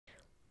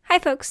Hi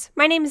folks,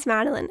 my name is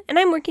Madeline, and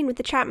I'm working with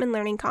the Chapman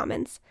Learning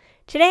Commons.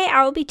 Today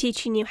I will be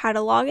teaching you how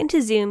to log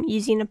into Zoom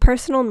using a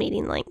personal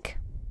meeting link.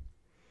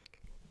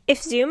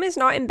 If Zoom is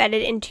not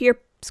embedded into your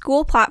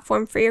school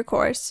platform for your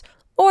course,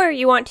 or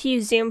you want to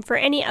use Zoom for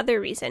any other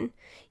reason,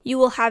 you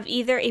will have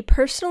either a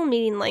personal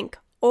meeting link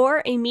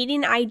or a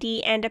meeting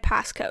ID and a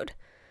passcode,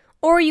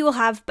 or you will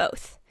have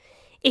both.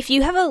 If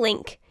you have a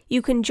link,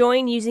 you can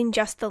join using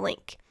just the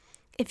link.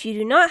 If you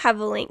do not have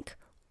a link,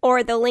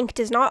 or the link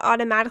does not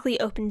automatically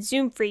open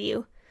Zoom for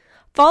you,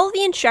 follow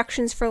the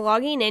instructions for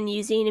logging in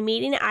using a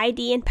meeting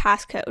ID and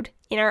passcode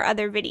in our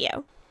other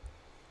video.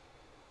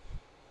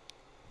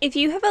 If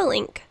you have a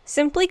link,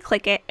 simply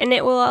click it and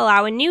it will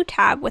allow a new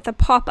tab with a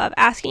pop-up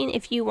asking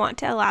if you want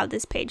to allow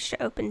this page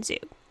to open Zoom.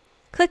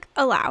 Click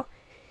Allow.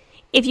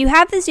 If you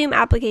have the Zoom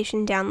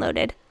application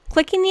downloaded,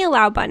 clicking the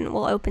Allow button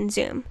will open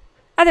Zoom.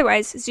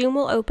 Otherwise, Zoom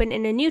will open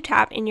in a new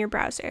tab in your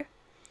browser.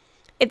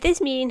 If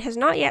this meeting has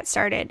not yet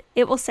started,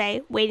 it will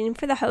say, waiting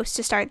for the host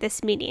to start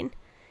this meeting.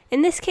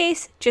 In this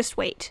case, just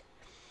wait.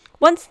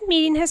 Once the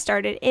meeting has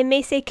started, it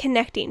may say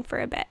connecting for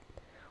a bit.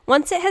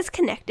 Once it has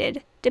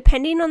connected,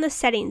 depending on the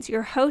settings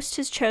your host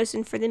has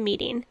chosen for the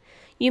meeting,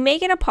 you may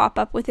get a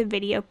pop-up with a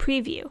video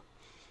preview.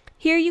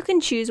 Here you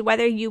can choose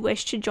whether you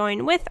wish to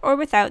join with or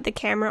without the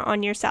camera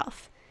on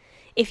yourself.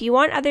 If you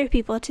want other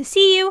people to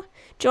see you,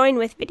 join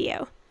with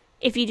video.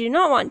 If you do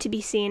not want to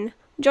be seen,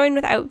 join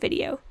without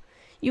video.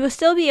 You will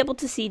still be able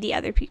to see the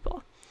other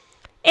people.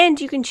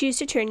 And you can choose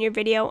to turn your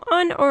video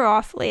on or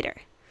off later.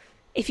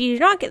 If you do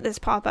not get this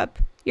pop-up,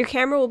 your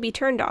camera will be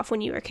turned off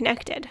when you are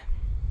connected.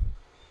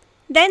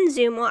 Then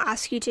Zoom will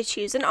ask you to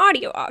choose an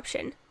audio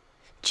option.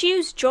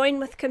 Choose Join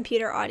with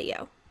Computer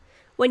Audio.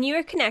 When you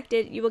are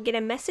connected, you will get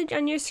a message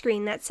on your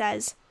screen that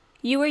says,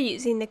 you are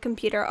using the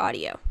computer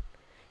audio.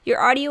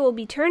 Your audio will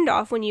be turned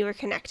off when you are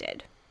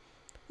connected.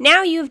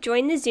 Now you have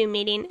joined the Zoom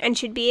meeting and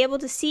should be able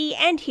to see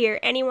and hear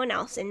anyone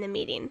else in the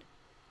meeting.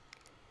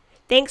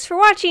 Thanks for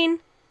watching!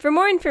 For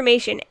more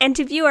information and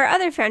to view our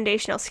other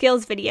foundational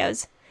skills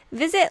videos,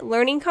 visit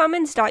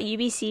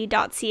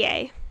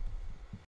learningcommons.ubc.ca.